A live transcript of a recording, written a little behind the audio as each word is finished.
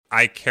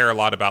I care a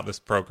lot about this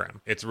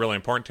program. It's really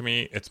important to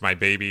me. It's my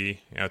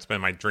baby. It's been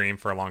my dream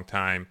for a long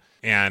time.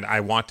 And I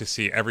want to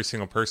see every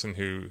single person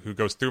who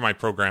goes through my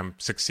program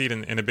succeed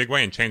in a big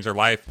way and change their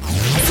life.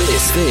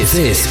 This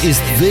is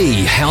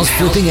the House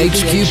Flipping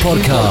HQ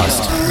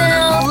podcast.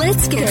 Now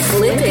let's get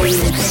flipping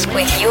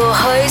with your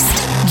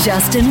host,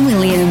 Justin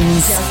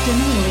Williams.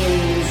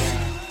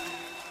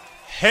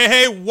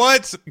 Hey,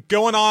 what's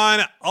going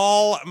on,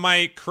 all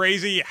my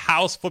crazy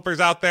house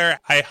flippers out there?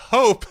 I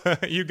hope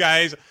you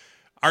guys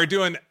are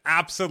doing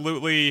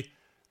absolutely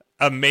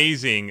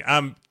amazing.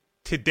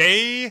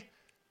 Today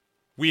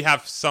we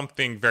have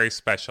something very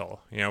special.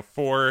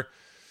 For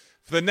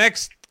the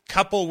next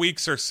couple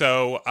weeks or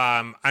so,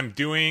 I'm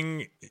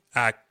doing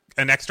an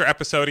extra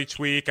episode each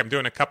week. I'm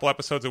doing a couple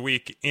episodes a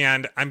week,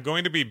 and I'm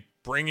going to be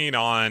bringing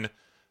on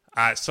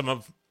some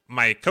of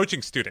my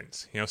coaching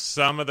students.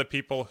 Some of the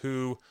people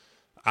who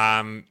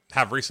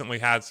have recently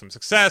had some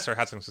success or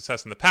had some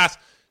success in the past,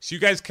 so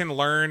you guys can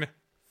learn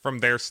from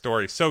their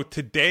story. So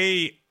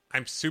today,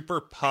 I'm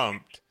super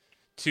pumped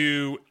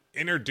to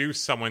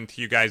introduce someone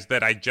to you guys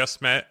that I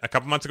just met a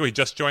couple months ago. He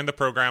just joined the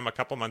program a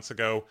couple months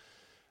ago,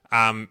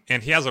 and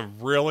he has a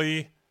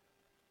really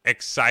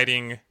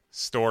exciting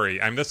story.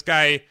 This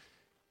guy,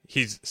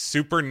 he's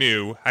super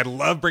new. I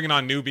love bringing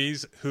on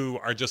newbies who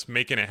are just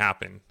making it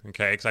happen,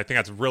 okay? Because I think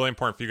that's really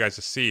important for you guys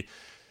to see.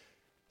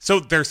 So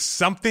there's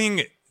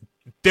something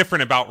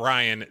different about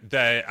Ryan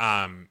that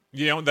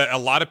that a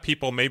lot of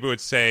people maybe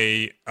would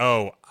say,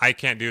 oh, I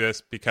can't do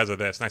this because of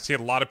this. And I see a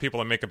lot of people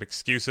that make up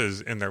excuses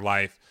in their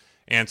life.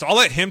 And so I'll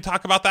let him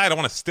talk about that. I don't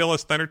want to steal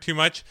his thunder too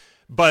much.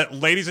 But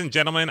ladies and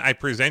gentlemen, I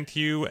present to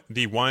you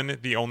the one,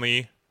 the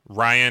only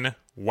Ryan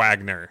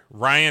Wagner.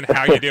 Ryan,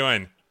 how you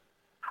doing?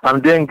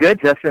 I'm doing good,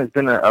 Justin. It's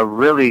been a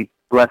really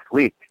blessed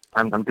week.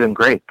 I'm doing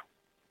great.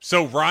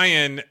 So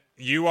Ryan,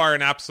 you are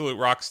an absolute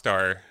rock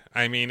star.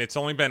 It's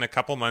only been a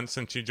couple months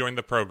since you joined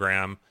the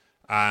program,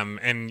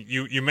 and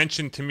you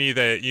mentioned to me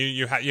that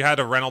you had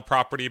a rental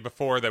property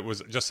before that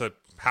was just a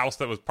house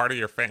that was part of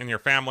your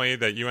family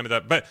that you ended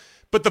up. But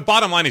the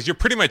bottom line is you're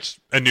pretty much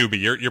a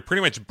newbie. You're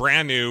pretty much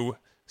brand new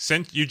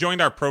since you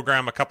joined our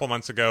program a couple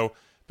months ago.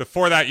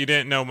 Before that, you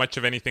didn't know much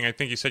of anything. I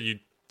think you said you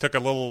took a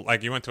little,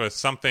 you went to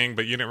something,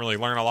 but you didn't really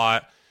learn a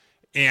lot.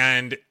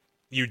 And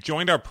you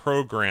joined our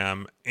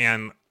program,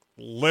 and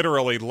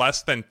literally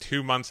less than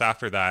 2 months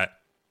after that,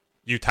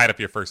 you tied up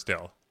your first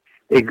deal.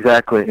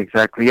 Exactly.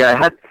 Yeah, I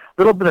had a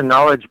little bit of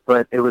knowledge,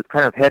 but it was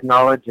kind of head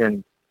knowledge,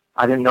 and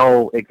I didn't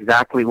know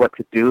exactly what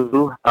to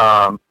do.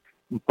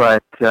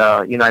 But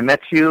I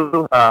met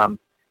you, and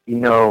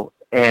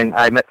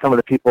I met some of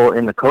the people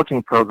in the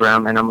coaching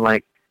program, and I'm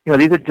like,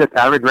 these are just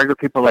average, regular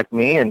people like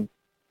me, and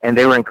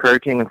they were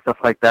encouraging and stuff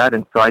like that.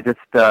 And so I just,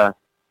 I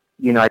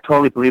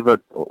totally believe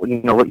what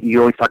you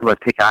always talk about,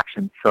 take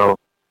action. So,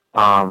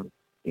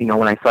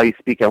 when I saw you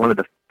speak at one of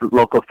the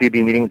local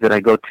Phoebe meetings that I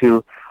go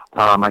to,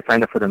 I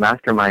signed up for the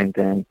mastermind,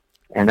 and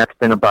that's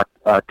been about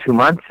 2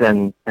 months,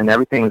 and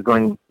everything is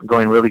going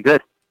really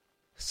good.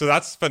 So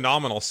that's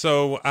phenomenal.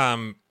 So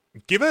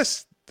give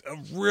us a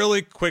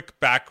really quick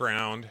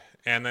background,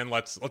 and then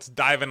let's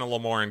dive in a little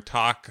more and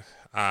talk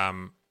a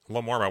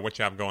little more about what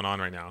you have going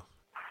on right now.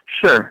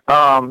 Sure.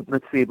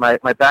 Let's see.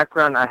 My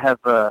background, I have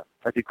a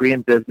degree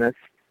in business,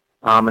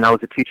 and I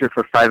was a teacher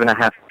for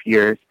 5.5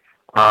 years.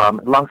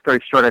 Long story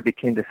short, I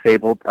became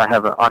disabled. I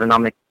have an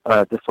autonomic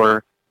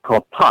disorder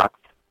called POTS,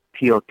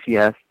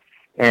 P-O-T-S.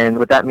 And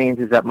what that means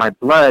is that my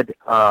blood,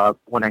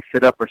 when I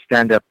sit up or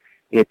stand up,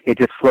 it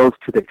just flows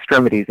to the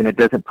extremities, and it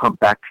doesn't pump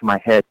back to my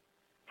head.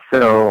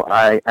 So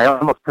I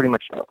almost pretty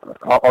much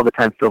all the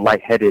time feel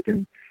lightheaded.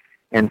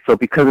 And so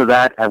because of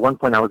that, at one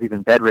point I was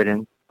even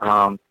bedridden.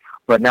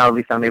 But now at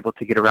least I'm able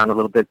to get around a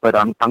little bit. But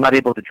I'm not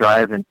able to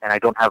drive, and I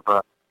don't have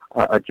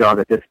a job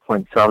at this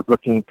point. So I was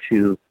looking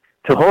to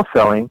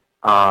wholesaling,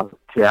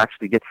 to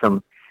actually get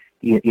some,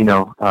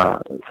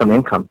 some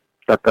income.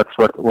 That's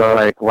why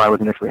I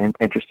was initially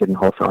interested in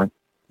wholesaling.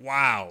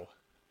 Wow,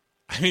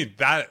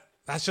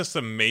 that's just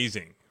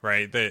amazing,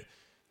 right? That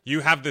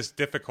you have this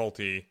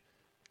difficulty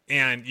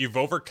and you've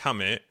overcome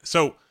it.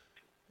 So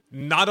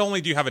not only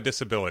do you have a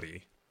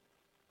disability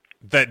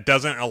that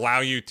doesn't allow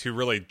you to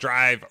really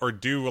drive or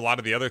do a lot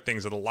of the other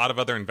things that a lot of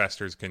other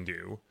investors can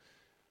do,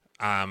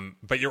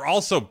 but you're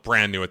also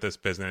brand new at this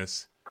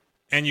business.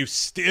 And you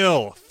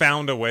still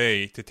found a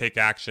way to take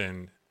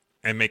action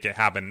and make it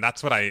happen.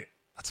 That's what I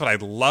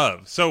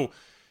love. So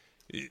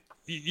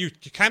you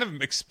kind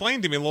of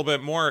explained to me a little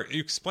bit more.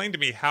 You explained to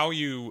me how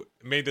you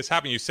made this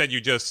happen. You said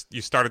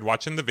you started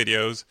watching the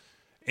videos,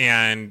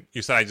 and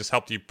you said I just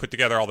helped you put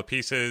together all the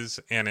pieces,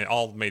 and it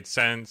all made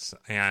sense.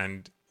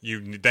 And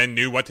you then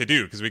knew what to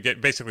do, because we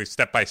get basically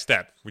step by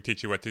step. We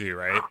teach you what to do,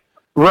 right?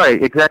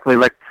 Right, exactly.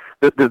 Like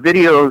the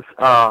videos.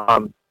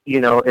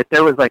 If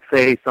there was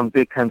say some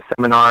big time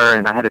seminar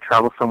and I had to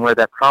travel somewhere,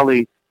 that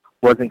probably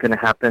wasn't going to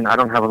happen. I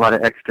don't have a lot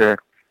of extra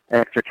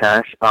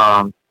cash.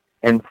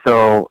 And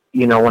so,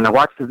 when I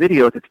watch the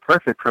videos, it's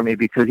perfect for me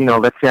because,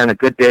 let's say on a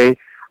good day,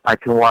 I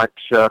can watch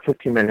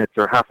 15 minutes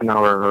or half an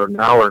hour or an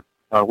hour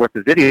worth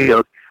of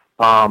videos.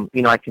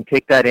 I can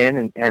take that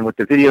in, and with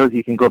the videos,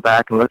 you can go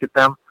back and look at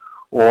them,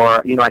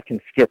 or I can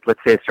skip, let's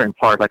say, a certain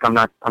part. Like I'm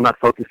not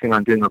focusing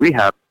on doing a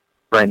rehab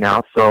right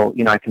now, so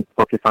I can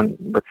focus on,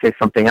 let's say,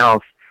 something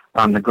else,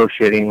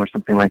 negotiating or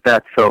something like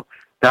that. So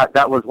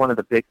that was one of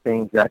the big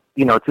things that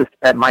it's just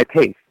at my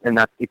pace, and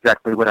that's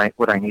exactly what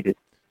I needed.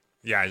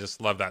 Yeah, I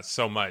just love that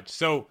so much.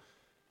 So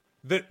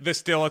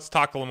this deal, let's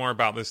talk a little more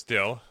about this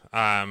deal.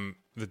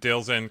 The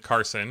deal's in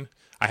Carson.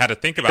 I had to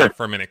think about it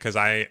for a minute because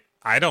I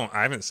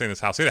haven't seen this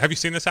house either. Have you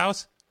seen this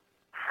house?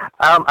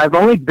 I've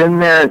only been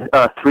there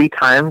 3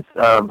 times.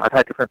 I've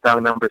had different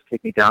family members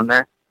take me down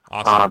there.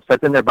 Awesome. So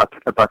I've been there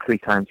about 3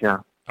 times. Yeah.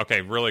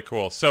 Okay, really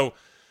cool. So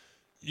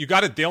you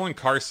got a deal in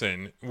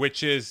Carson,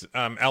 which is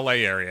LA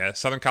area,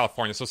 Southern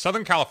California. So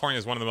Southern California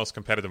is one of the most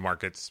competitive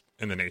markets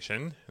in the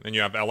nation. And then you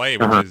have LA,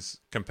 which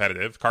is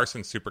competitive.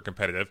 Carson's super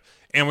competitive.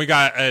 And we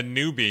got a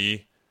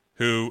newbie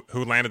who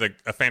landed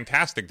a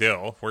fantastic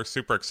deal. We're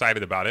super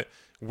excited about it.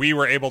 We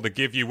were able to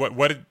give you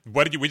what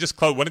did we just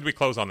close? When did we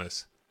close on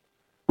this?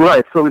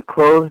 Right. So we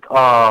closed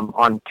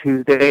on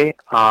Tuesday,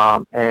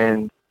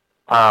 and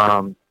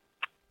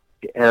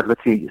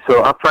let's see.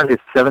 So upfront is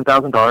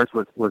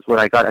 $7,000 was what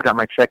I got. I got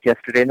my check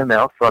yesterday in the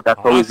mail, so that's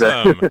always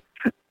awesome.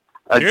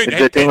 a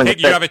good thing.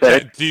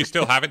 Do you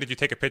still have it? Did you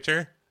take a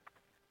picture?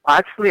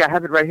 Actually, I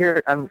have it right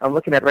here. I'm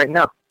looking at it right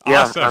now.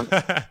 Awesome.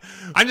 Yeah,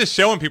 I'm just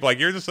showing people like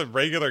you're just a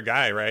regular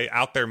guy, right,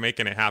 out there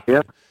making it happen.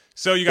 Yeah.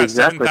 So you got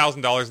Exactly.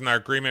 $7,000, and our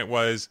agreement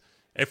was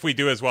if we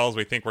do as well as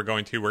we think we're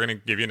going to, we're going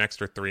to give you an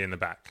extra 3 in the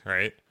back,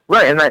 right?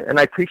 Right, and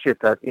I appreciate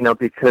that,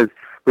 because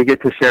we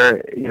get to share,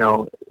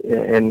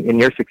 in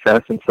your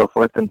success and so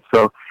forth, and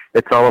so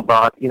it's all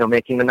about,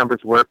 making the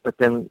numbers work. But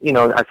then,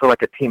 I feel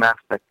like a team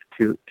aspect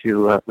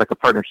to like a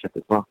partnership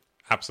as well.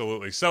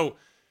 Absolutely. So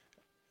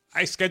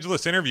I scheduled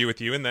this interview with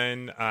you, and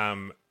then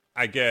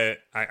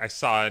I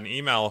saw an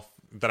email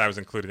that I was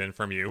included in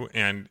from you,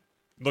 and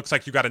looks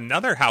like you got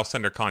another house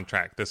under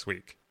contract this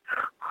week.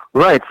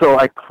 Right. So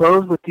I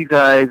closed with you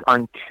guys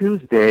on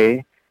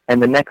Tuesday,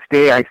 and the next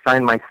day I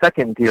signed my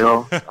second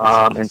deal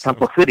in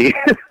Temple City.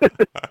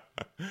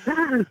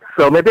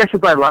 So maybe I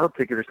should buy a lotto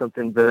ticket or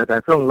something. But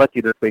I'm feeling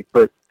lucky this week.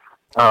 But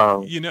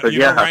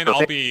Ryan,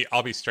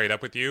 I'll be straight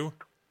up with you.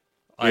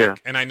 Yeah.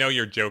 And I know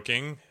you're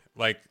joking.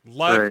 Like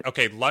luck. Right.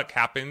 Okay, luck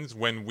happens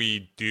when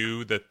we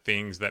do the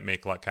things that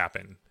make luck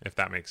happen. If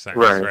that makes sense,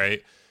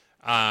 Right.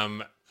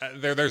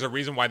 There's a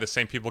reason why the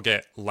same people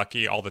get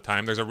lucky all the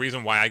time. There's a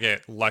reason why I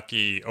get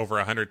lucky over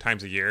 100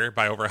 times a year,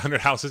 by over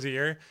 100 houses a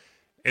year,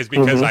 is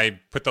because I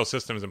put those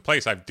systems in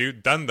place. I've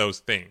done those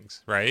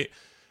things, right?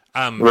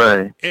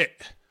 Right.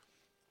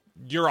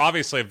 You're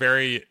obviously a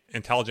very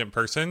intelligent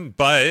person,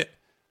 but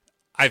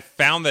I've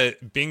found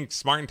that being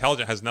smart and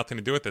intelligent has nothing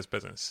to do with this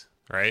business,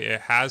 right?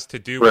 It has to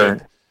do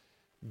with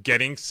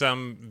getting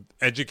some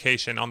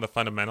education on the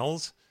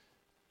fundamentals,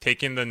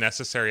 taking the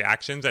necessary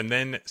actions, and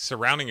then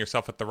surrounding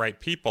yourself with the right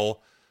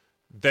people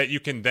that you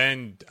can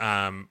then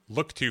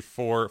look to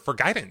for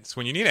guidance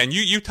when you need it. And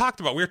we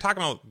were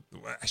talking about,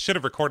 I should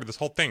have recorded this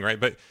whole thing, right?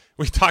 But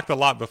we talked a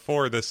lot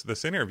before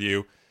this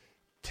interview.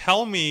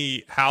 Tell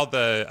me how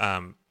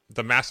the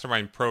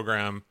mastermind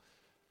program,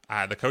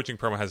 the coaching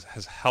program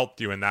has helped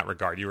you in that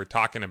regard. You were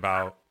talking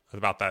about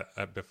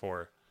that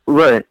before.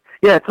 Right.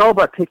 Yeah, it's all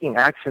about taking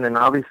action, and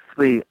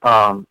obviously,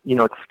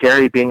 it's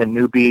scary being a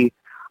newbie.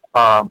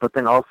 But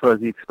then also,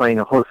 as you explained,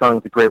 wholesaling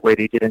is a great way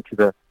to get into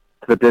the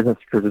business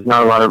because there's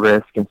not a lot of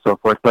risk and so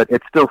forth. But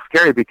it's still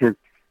scary because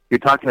you're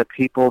talking to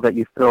people that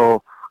you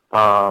feel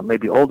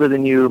maybe older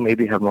than you,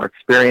 maybe have more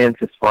experience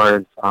as far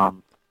as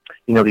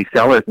these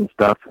sellers and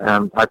stuff.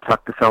 I've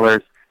talked to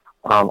sellers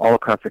all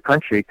across the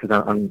country because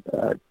I'm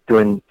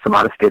doing some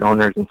out-of-state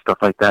owners and stuff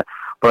like that.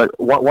 But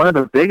one of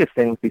the biggest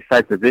things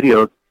besides the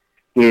videos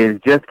is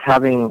just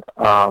having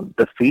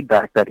the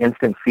feedback, that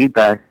instant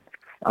feedback.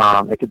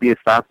 It could be as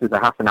fast as a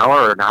half an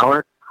hour or an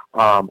hour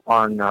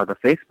on the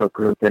Facebook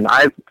group. And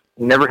I've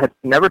never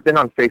been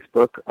on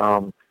Facebook,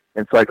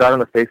 and so I got on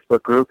the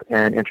Facebook group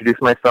and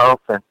introduced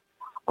myself, and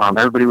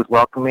everybody was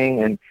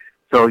welcoming. And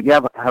so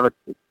I have a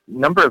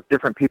number of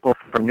different people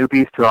from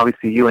newbies to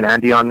obviously you and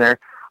Andy on there,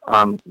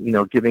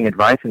 giving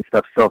advice and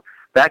stuff. So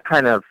that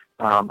kind of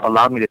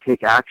allowed me to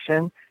take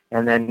action.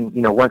 And then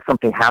once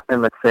something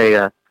happened, let's say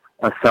a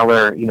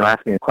seller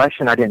asked me a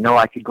question I didn't know,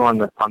 I could go on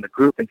the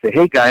group and say,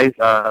 hey guys,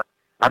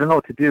 I don't know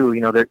what to do.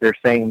 They're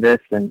saying this,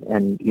 and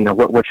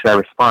what should I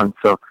respond?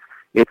 So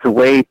it's a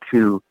way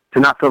to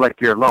not feel like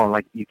you're alone.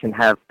 Like you can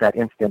have that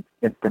instant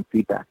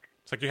feedback.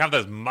 It's like you have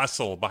this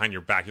muscle behind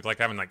your back. You're like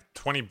having like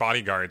 20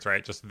 bodyguards,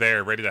 right? Just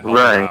there, ready to help you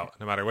out,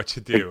 no matter what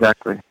you do.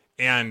 Exactly.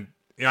 And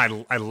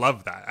I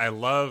love that.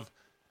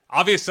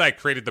 Obviously, I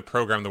created the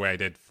program the way I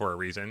did for a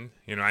reason.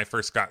 I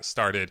first got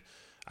started.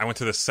 I went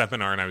to the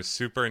seminar and I was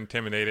super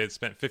intimidated.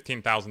 Spent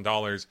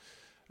 $15,000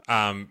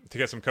 to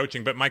get some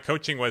coaching, but my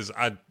coaching was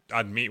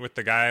I'd meet with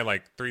the guy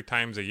like 3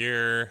 times a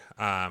year,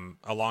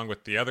 along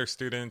with the other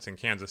students in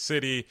Kansas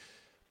City.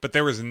 But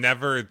there was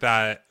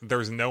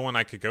no one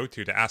I could go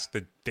to ask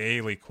the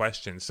daily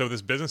questions. So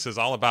this business is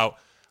all about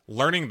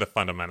learning the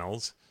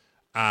fundamentals,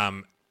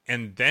 and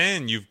and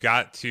then you've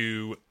got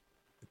to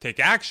take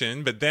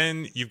action, but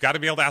then you've got to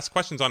be able to ask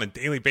questions on a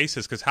daily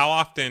basis, because how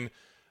often,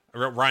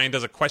 Ryan,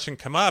 does a question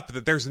come up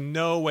that there's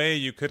no way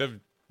you could have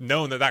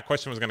known that that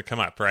question was going to come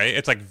up, right?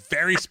 It's like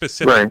very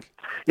specific. Right.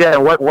 Yeah,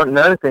 and one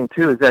another thing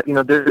too is that,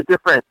 there's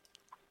different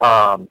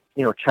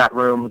chat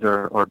rooms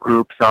or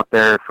groups out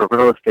there for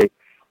real estate,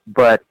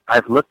 but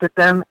I've looked at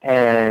them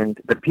and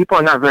the people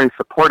are not very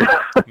supportive.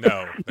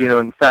 No.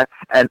 In fact,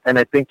 and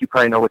I think you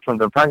probably know which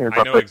ones I'm talking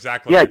about. I know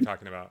exactly what you're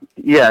talking about.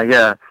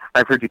 Yeah.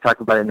 I've heard you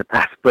talk about it in the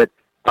past, but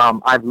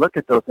I've looked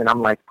at those and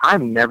I'm like,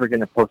 I'm never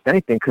going to post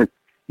anything because,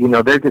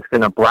 they're just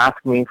going to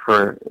blast me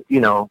for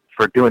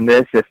doing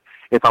this.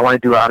 If I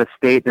want to do out of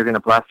state, they're going to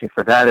blast me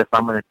for that. If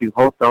I'm going to do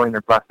wholesaling,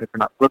 they're blasting me for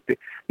not booked.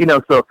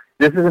 So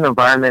this is an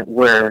environment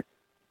where,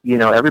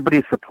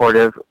 everybody's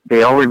supportive.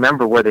 They all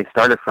remember where they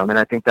started from. And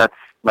I think that's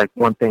like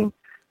one thing,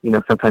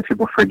 sometimes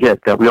people forget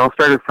that we all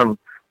started from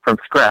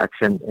scratch.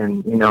 And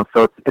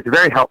so it's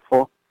very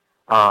helpful,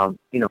 for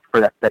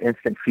that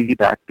instant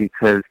feedback,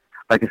 because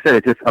like I said,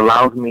 it just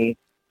allows me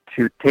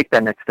to take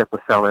that next step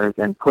with sellers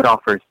and put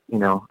offers,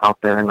 out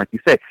there. And like you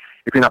say,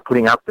 if you're not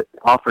putting out the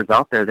offers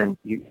out there, then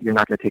you're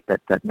not going to take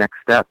that next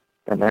step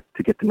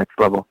to get the next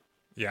level.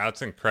 Yeah,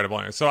 that's incredible.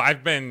 So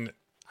I've been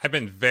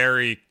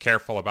very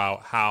careful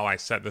about how I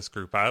set this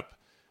group up.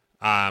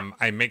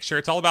 I make sure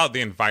it's all about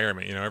the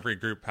environment. Every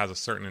group has a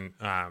certain,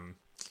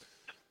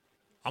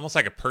 almost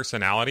like a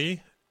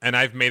personality. And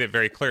I've made it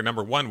very clear.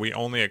 Number one, we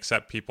only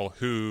accept people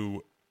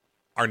who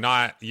are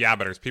not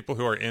yeah-butters, people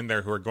who are in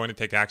there, who are going to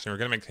take action, who are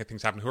going to make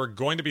things happen, who are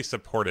going to be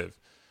supportive.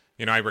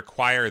 I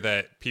require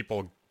that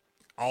people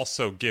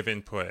also give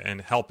input and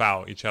help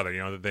out each other,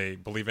 that they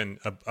believe in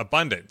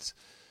abundance.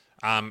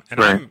 And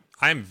right.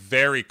 I'm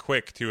very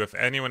quick to, if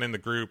anyone in the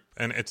group,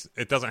 and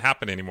it doesn't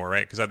happen anymore,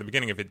 right? Because at the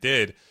beginning, if it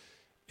did,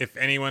 if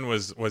anyone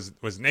was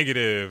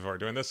negative or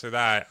doing this or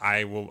that,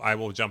 I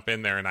will jump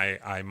in there and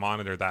I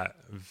monitor that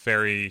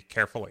very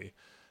carefully.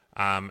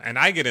 And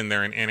I get in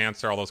there and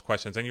answer all those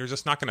questions. And you're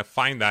just not going to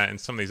find that in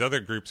some of these other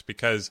groups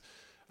because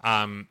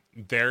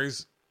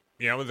there's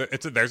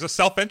a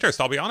self-interest,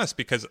 I'll be honest,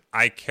 because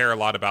I care a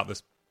lot about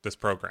this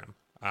program.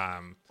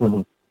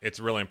 It's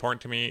really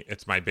important to me.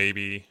 It's my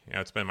baby.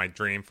 It's been my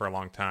dream for a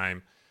long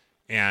time.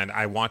 And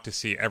I want to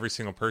see every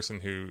single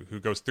person who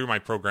goes through my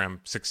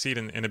program succeed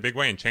in a big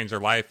way and change their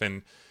life.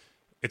 And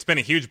it's been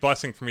a huge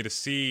blessing for me to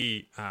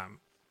see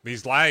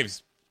these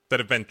lives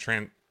that have been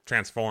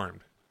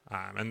transformed.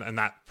 And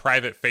that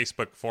private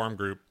Facebook forum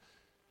group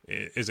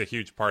is a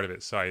huge part of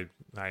it. So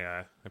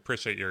I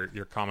appreciate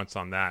your comments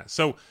on that.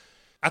 So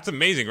that's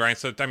amazing, Ryan.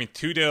 So,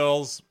 2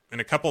 deals in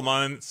a couple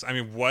months.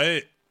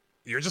 What...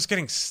 You're just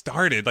getting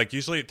started. Like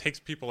usually it takes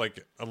people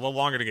like a little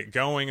longer to get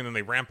going and then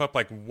they ramp up.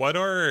 Like what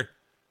are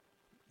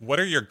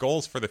your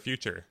goals for the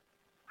future?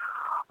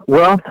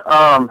 Well,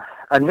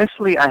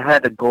 initially I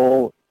had a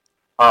goal,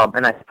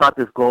 and I thought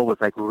this goal was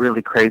like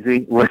really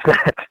crazy, was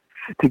that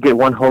to get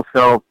one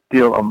wholesale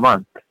deal a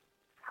month.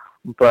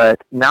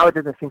 But now it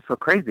doesn't seem so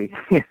crazy,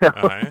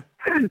 Uh-huh.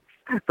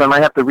 So I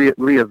might have to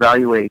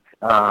reevaluate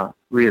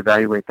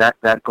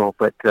that goal.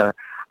 But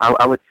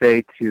I would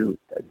say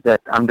that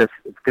I'm just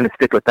going to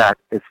stick with that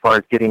as far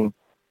as getting,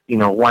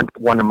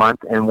 one a month.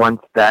 And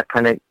once that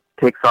kind of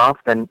takes off,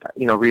 then,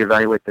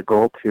 reevaluate the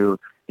goal to,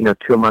 2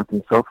 a month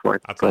and so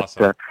forth. That's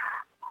awesome.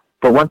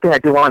 But one thing I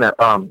do want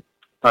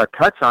to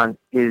touch on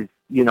is,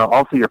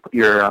 also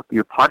your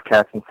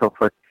podcast and so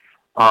forth.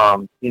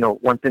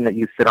 One thing that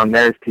you said on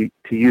there is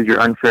to use your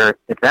unfair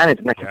advantage.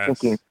 And I keep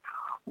thinking,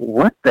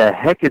 what the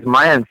heck is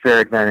my unfair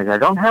advantage? I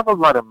don't have a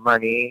lot of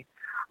money.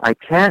 I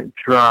can't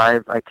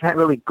drive. I can't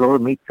really go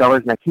to meet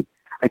sellers. And I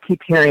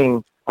keep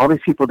hearing all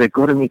these people that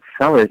go to meet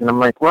sellers. And I'm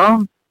like,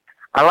 well,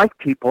 I like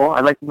people.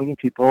 I like meeting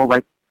people,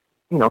 like,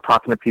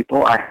 talking to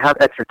people. I have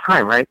extra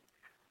time, right?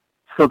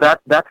 So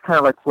that's kind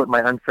of like what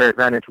my unfair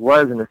advantage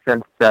was, in the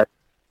sense that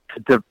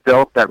to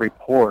develop that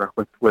rapport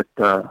with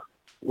the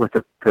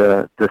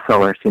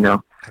sellers, I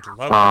love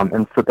that.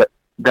 And so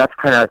that's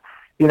kind of,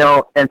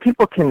 and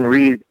people can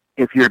read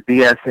if you're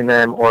BSing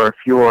them or if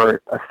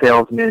you're a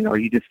salesman or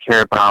you just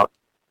care about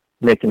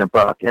making a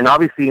buck. And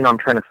obviously, I'm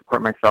trying to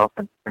support myself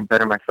and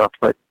better myself.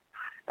 But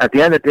at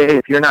the end of the day,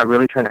 if you're not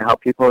really trying to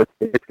help people,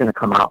 it's going to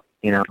come out,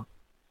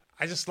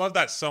 I just love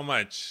that so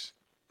much,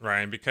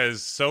 Ryan,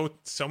 because so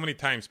many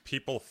times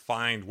people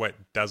find what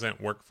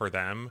doesn't work for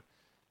them,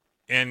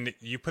 and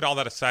you put all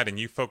that aside and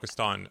you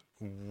focused on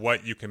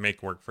what you can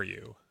make work for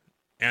you.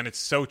 And it's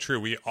so true.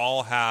 We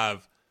all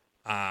have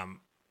our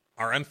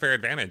unfair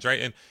advantage,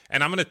 right?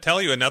 And I'm going to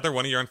tell you another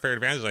one of your unfair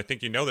advantages, I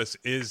think you know this,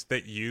 is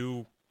that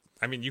you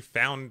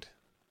found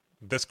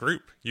this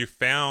group. You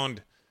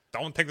found,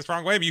 don't take this the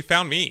wrong way, but you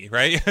found me,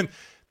 right?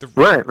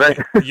 Right.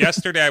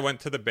 Yesterday I went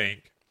to the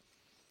bank,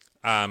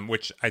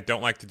 which I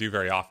don't like to do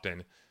very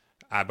often.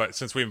 But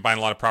since we've been buying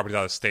a lot of properties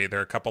out of state, there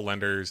are a couple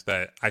lenders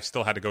that I've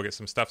still had to go get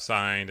some stuff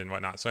signed and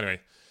whatnot. So anyway,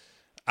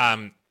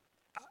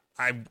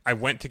 I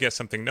went to get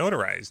something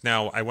notarized.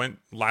 Now, I went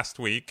last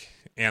week,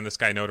 and this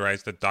guy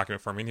notarized the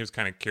document for me, and he was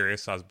kind of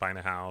curious. So I was buying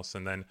a house,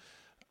 and then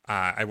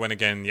I went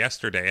again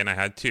yesterday, and I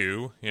had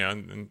two. You know,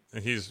 and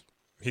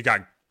he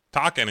got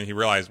talking, and he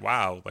realized,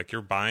 wow, like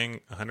you're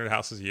buying 100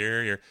 houses a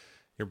year.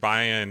 You're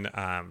buying,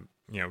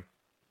 you know,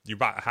 you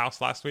bought a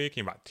house last week,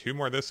 you bought two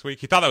more this week.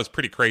 He thought that was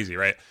pretty crazy,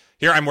 right?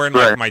 Here I'm wearing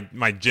like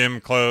my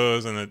gym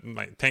clothes and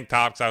my tank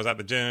tops. I was at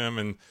the gym,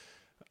 and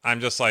I'm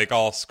just like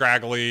all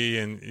scraggly,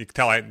 and you can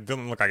tell I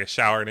didn't look like I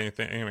showered or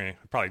anything. Anyway,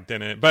 I probably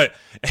didn't, but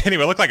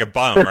anyway, I looked like a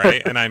bum,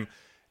 right? And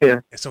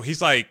so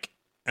he's like,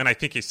 and I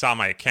think he saw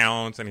my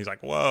account, and he's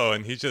like, whoa,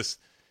 and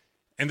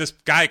and this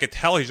guy, I could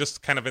tell he's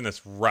just kind of in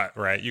this rut,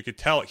 right? You could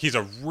tell he's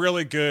a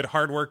really good,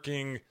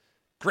 hardworking,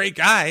 great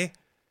guy,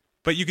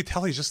 but you could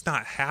tell he's just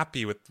not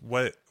happy with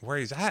where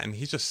he's at, and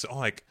he's just so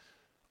like,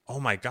 oh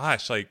my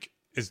gosh, like,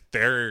 is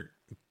there?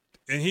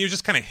 And he was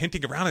just kind of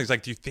hinting around. He's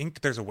like, do you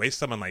think there's a way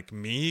someone like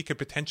me could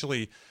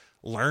potentially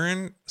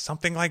learn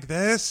something like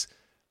this?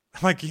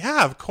 I'm like,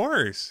 yeah, of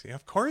course. Yeah,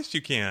 of course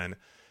you can.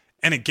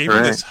 And it gave me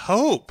this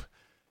hope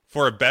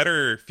for a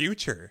better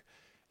future.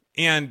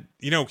 And,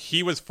 you know,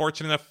 he was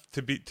fortunate enough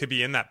to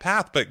be in that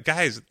path. But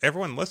guys,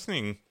 everyone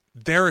listening,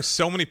 there are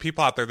so many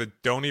people out there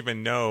that don't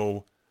even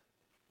know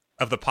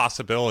of the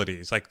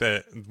possibilities, like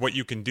what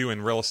you can do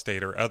in real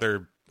estate or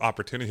other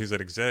opportunities that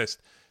exist.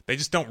 They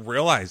just don't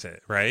realize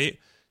it, right?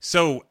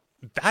 So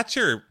that's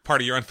your part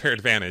of your unfair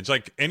advantage.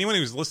 Like anyone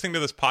who's listening to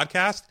this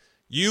podcast,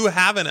 you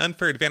have an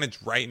unfair advantage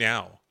right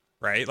now,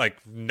 right? Like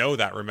know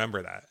that,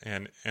 remember that.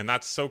 And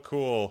that's so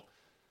cool,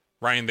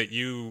 Ryan, that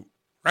you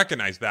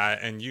recognize that,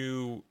 and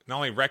you not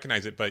only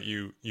recognize it, but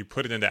you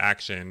put it into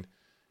action.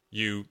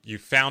 You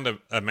found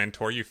a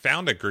mentor, you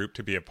found a group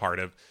to be a part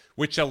of,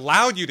 which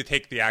allowed you to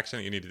take the action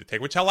that you needed to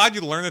take, which allowed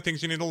you to learn the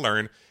things you need to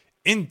learn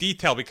in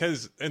detail,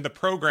 because in the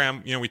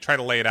program, you know, we try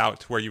to lay it out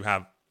to where you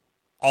have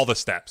all the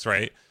steps,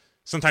 right?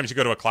 Sometimes you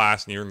go to a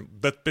class and you're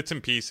bits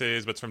and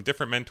pieces, but it's from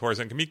different mentors,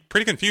 and it can be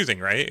pretty confusing,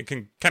 right? It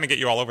can kind of get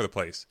you all over the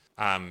place.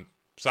 So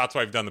that's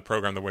why I've done the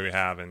program the way we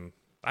have, and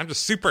I'm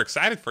just super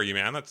excited for you,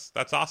 man.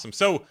 That's awesome.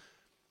 So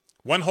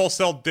one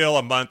wholesale deal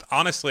a month.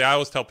 Honestly, I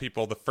always tell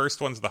people the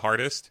first one's the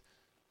hardest.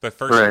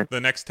 The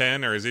next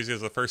 10 are as easy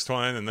as the first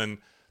one, and then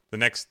the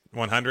next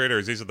 100 are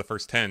as easy as the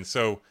first 10.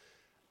 So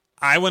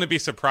I wouldn't be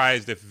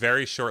surprised if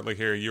very shortly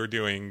here you're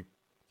doing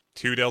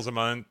 2 deals a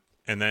month,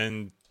 and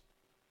then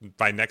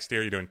by next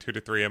year you're doing 2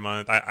 to 3 a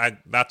month. I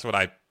that's what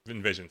I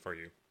envision for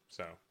you.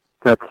 So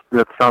that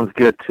sounds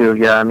good too.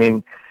 Yeah, I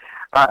mean,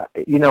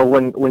 you know,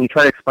 when you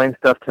try to explain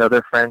stuff to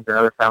other friends or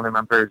other family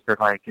members, they're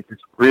like, "Is this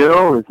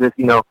real? Is this,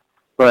 you know?"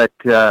 But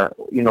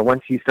you know,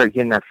 once you start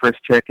getting that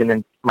first check, and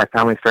then my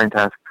family's starting to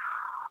ask,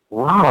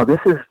 "Wow, this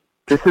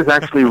is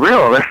actually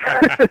real."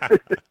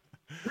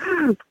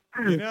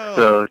 You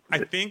know, I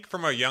think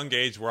from a young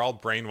age, we're all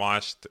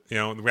brainwashed. You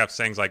know, we have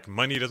sayings like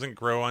money doesn't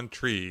grow on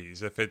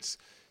trees. If it's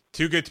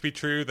too good to be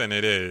true, then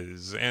it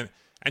is. And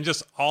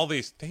just all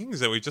these things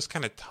that we just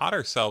kind of taught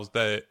ourselves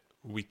that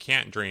we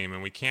can't dream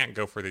and we can't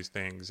go for these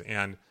things.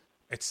 And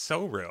it's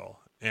so real.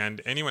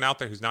 And anyone out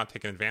there who's not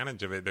taking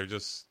advantage of it, you're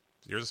just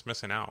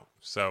missing out.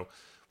 So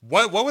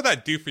what would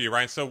that do for you,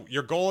 Ryan? So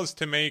your goal is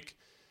to make,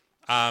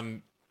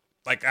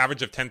 like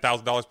average of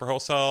 $10,000 per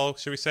wholesale,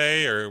 should we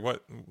say, or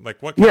what?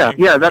 Like what? That's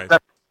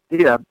what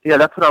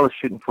I was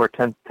shooting for,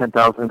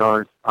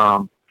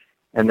 $10,000.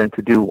 And then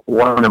to do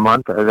one a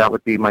month, that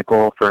would be my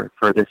goal for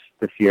this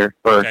year.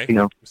 Or, okay. You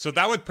know, so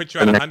that would put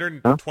you at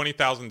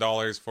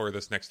 $120,000 for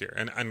this next year.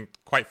 And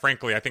quite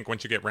frankly, I think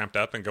once you get ramped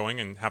up and going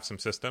and have some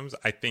systems,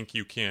 I think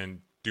you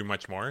can do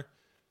much more.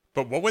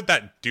 But what would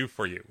that do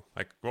for you?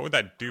 Like, what would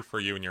that do for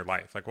you in your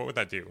life? Like, what would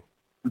that do?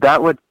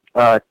 That would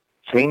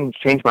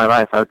change my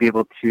life. I would be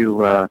able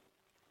to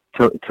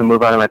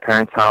move out of my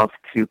parents' house,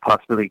 to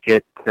possibly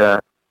get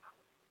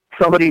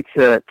somebody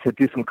to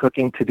do some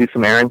cooking, to do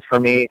some errands for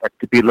me,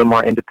 to be a little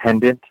more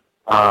independent,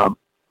 allow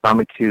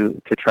me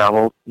to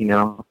travel, you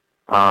know.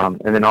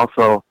 And then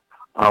also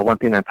one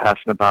thing I'm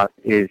passionate about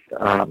is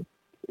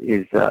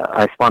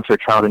I sponsor a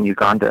child in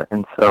Uganda,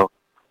 and so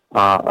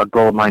a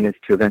goal of mine is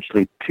to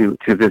eventually to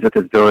visit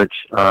this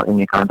village in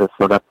Uganda.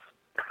 So that's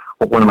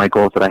one of my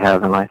goals that I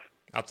have in life.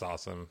 That's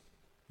awesome.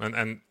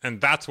 And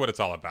that's what it's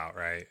all about,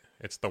 right?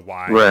 It's the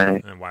why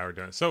and why we're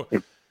doing it. So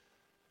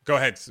go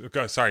ahead.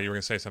 Sorry, you were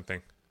going to say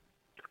something.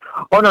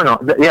 Oh, no.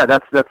 Yeah,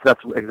 that's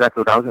exactly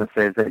what I was going to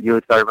say, is that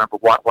you got to remember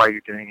why you're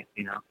doing it,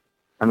 you know.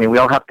 I mean, we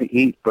all have to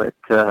eat, but,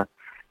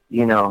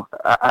 you know,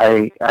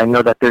 I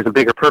know that there's a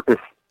bigger purpose,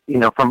 you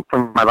know, from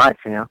my life,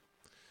 you know.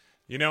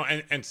 You know,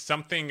 and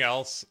something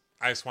else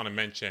I just want to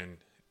mention,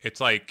 it's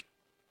like,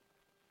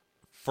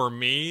 for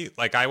me,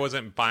 like I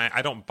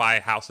don't buy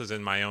houses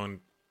in my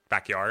own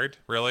backyard,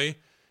 really.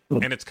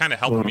 And it's kind of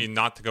helped me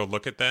not to go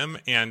look at them.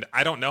 And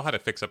I don't know how to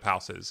fix up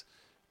houses.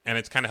 And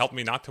it's kind of helped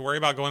me not to worry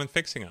about going and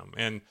fixing them.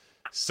 And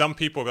some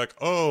people are like,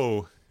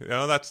 oh, you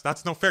know,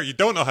 that's no fair. You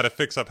don't know how to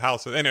fix up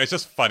houses. Anyway, it's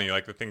just funny,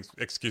 like the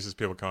excuses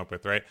people come up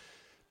with, right?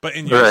 But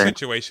in your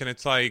situation,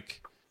 it's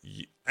like,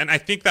 and I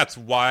think that's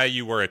why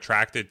you were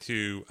attracted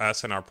to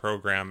us and our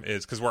program,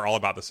 is because we're all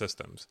about the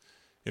systems.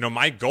 You know,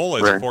 my goal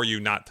is for you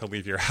not to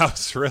leave your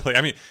house, really.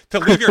 I mean, to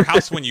leave your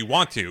house when you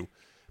want to,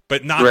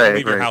 but not to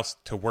leave your house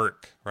to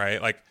work,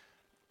 right? Like,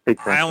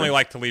 Exactly. I only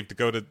like to leave to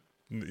go to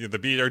the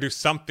beach or do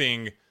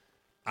something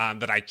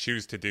that I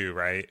choose to do,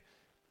 right?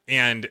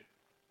 And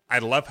I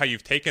love how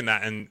you've taken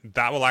that, and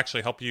that will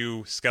actually help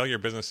you scale your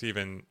business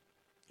even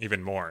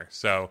more.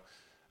 So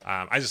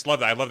I just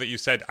love that. I love that you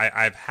said,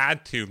 I've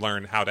had to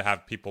learn how to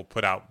have people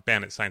put out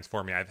bandit signs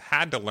for me. I've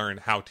had to learn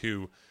how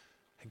to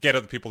get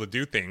other people to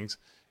do things,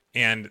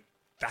 and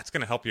that's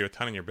going to help you a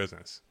ton in your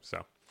business.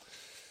 So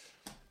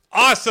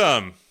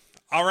awesome.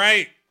 All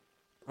right,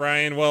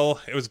 Ryan.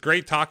 Well, it was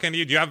great talking to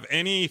you. Do you have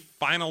any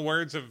final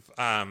words of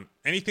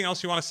anything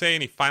else you want to say?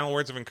 Any final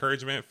words of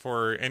encouragement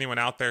for anyone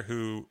out there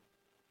who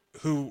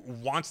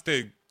wants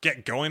to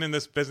get going in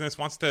this business,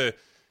 wants to,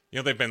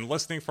 they've been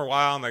listening for a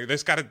while and they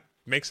just got to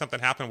make something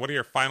happen? What are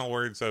your final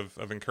words of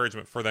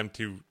encouragement for them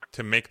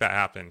to make that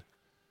happen?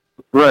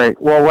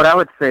 Right. Well, what I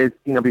would say is,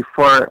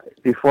 before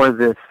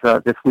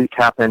this week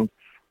happened,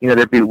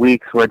 there'd be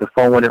weeks where the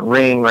phone wouldn't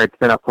ring, or I'd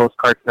send out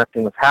postcards,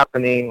 nothing was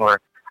happening, or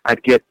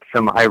I'd get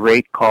some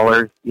irate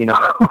callers,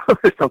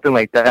 or something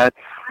like that.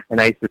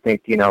 And I used to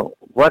think,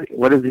 what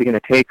is it going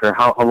to take, or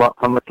how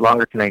much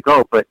longer can I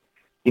go? But,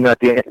 at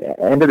the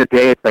end of the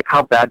day, it's like,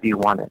 how bad do you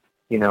want it,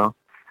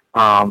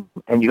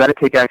 and you got to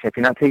take action. If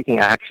you're not taking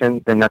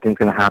action, then nothing's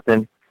going to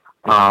happen.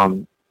 All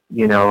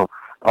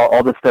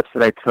the steps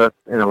that I took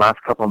in the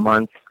last couple of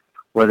months,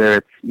 whether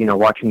it's,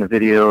 watching the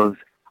videos,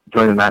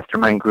 join the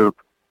mastermind group,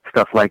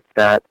 stuff like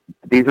that,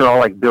 these are all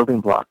like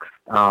building blocks.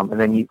 And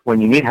then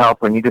when you need help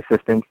or need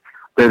assistance,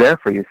 they're there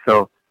for you.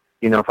 So,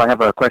 if I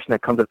have a question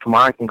that comes up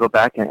tomorrow, I can go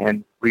back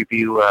and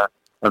review a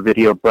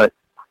video. But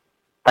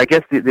I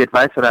guess the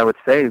advice that I would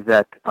say is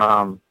that,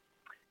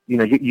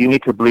 you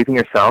need to believe in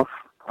yourself.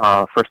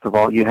 First of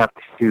all, you have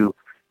to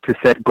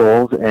set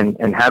goals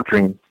and have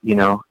dreams,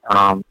 and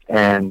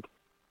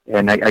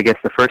I guess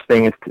the first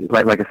thing is to,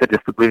 like I said,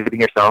 just to believe in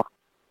yourself.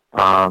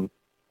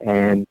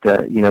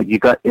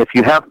 If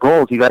you have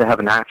goals, you got to have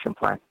an action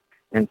plan.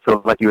 And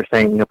so, like you were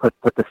saying, put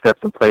the steps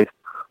in place,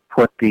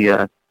 put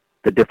the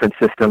different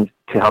systems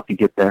to help you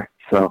get there.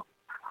 So,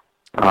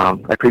 I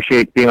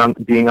appreciate being on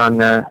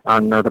the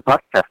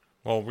podcast.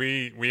 Well,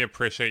 we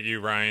appreciate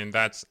you, Ryan.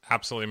 That's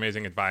absolutely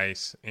amazing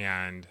advice,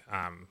 and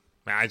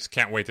I just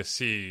can't wait to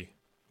see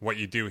what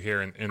you do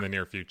here in the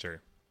near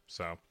future.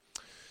 So,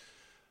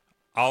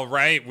 all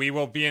right, we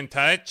will be in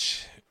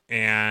touch,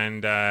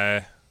 and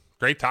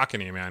great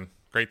talking to you, man.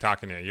 Great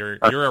talking to you.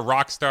 You're a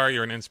rock star.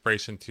 You're an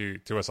inspiration to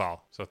us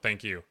all. So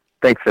thank you.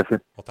 Thanks, Sisson.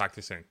 We'll talk to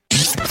you soon.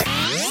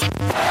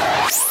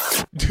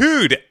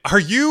 Dude, are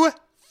you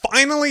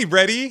finally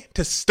ready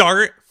to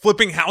start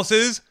flipping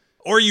houses?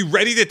 Or are you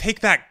ready to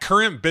take that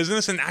current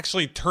business and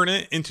actually turn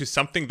it into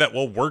something that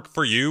will work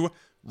for you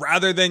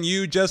rather than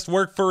you just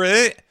work for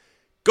it?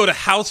 Go to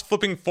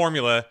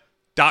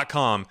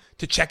houseflippingformula.com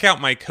to check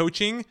out my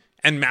coaching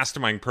and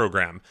mastermind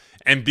program,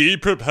 and be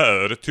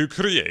prepared to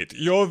create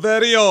your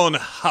very own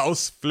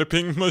house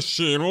flipping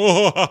machine.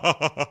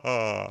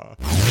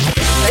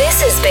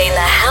 This has been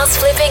the House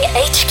Flipping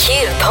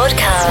HQ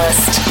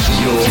podcast.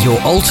 Your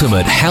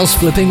ultimate house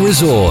flipping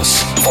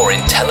resource for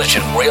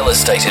intelligent real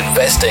estate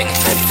investing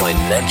and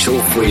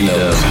financial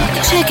freedom.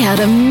 Check out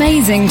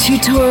amazing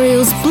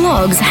tutorials,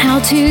 blogs,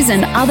 how-tos,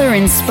 and other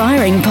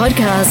inspiring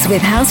podcasts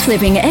with house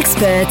flipping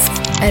experts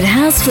at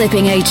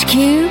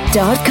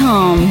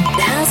houseflippinghq.com.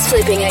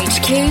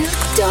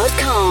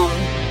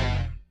 houseflippinghq.com.